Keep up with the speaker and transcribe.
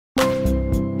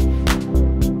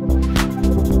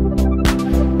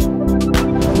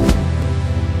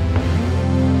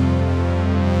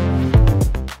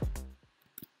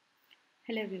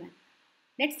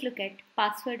Let's look at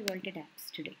password vaulted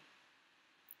apps today.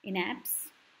 In apps,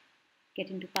 get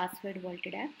into password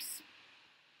vaulted apps,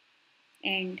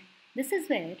 and this is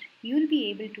where you will be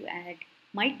able to add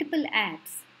multiple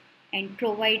apps and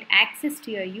provide access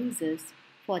to your users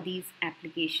for these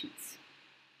applications.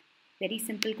 Very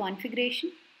simple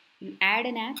configuration. You add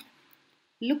an app,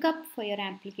 look up for your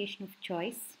application of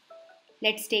choice.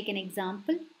 Let's take an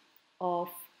example of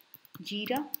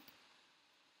Jira.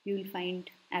 You will find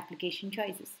application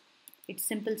choices. It's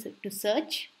simple to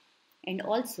search and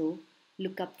also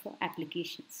look up for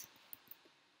applications.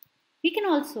 We can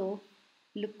also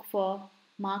look for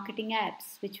marketing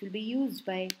apps which will be used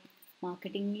by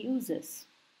marketing users.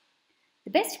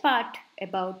 The best part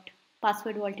about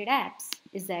password vaulted apps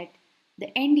is that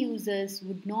the end users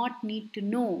would not need to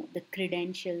know the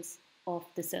credentials of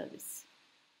the service.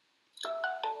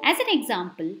 As an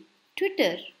example,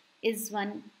 Twitter is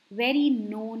one very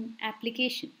known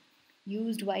application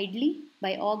used widely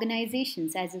by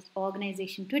organizations as its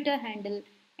organization Twitter handle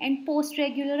and post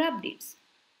regular updates.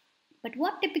 But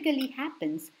what typically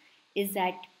happens is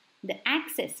that the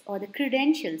access or the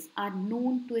credentials are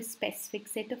known to a specific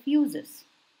set of users.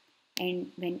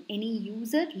 And when any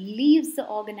user leaves the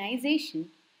organization,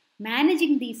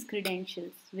 managing these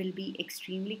credentials will be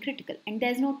extremely critical, and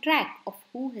there's no track of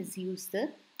who has used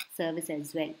the service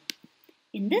as well.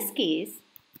 In this case,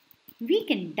 we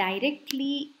can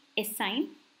directly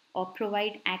assign or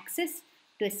provide access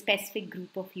to a specific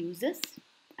group of users.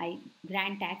 I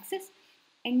grant access,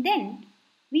 and then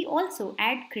we also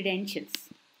add credentials.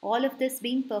 All of this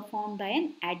being performed by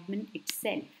an admin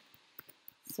itself.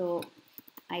 So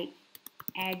I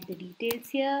add the details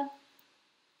here.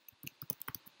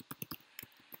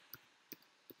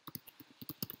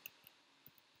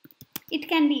 It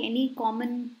can be any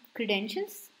common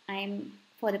credentials.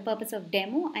 For the purpose of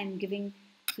demo, I'm giving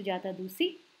Sujata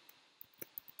Dusi.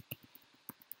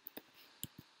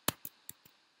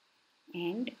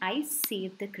 And I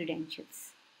save the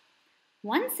credentials.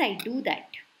 Once I do that,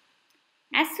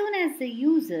 as soon as the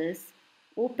users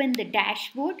open the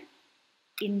dashboard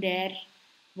in their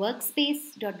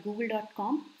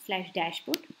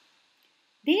workspace.google.com/dashboard,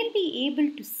 they'll be able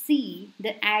to see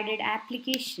the added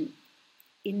application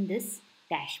in this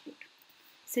dashboard.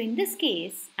 So in this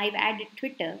case, I've added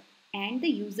Twitter and the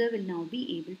user will now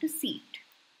be able to see it.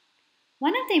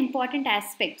 One of the important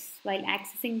aspects while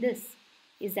accessing this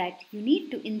is that you need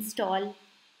to install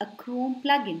a Chrome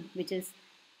plugin, which is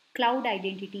Cloud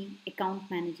Identity Account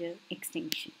Manager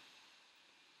extension.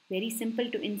 Very simple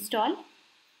to install.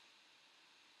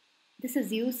 This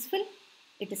is useful,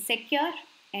 it is secure,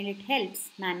 and it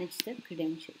helps manage the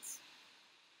credentials.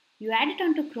 You add it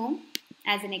onto Chrome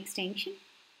as an extension,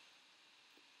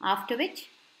 after which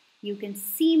you can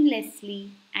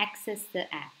seamlessly access the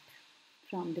app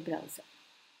from the browser.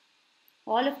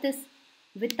 All of this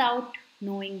without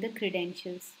knowing the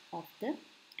credentials of the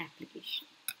application.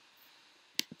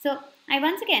 So I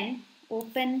once again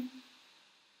open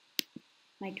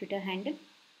my Twitter handle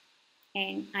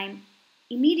and I'm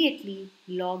immediately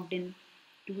logged in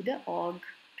to the org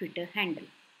Twitter handle.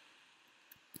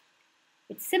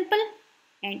 It's simple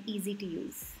and easy to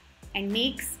use and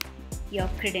makes your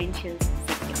credentials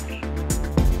secure.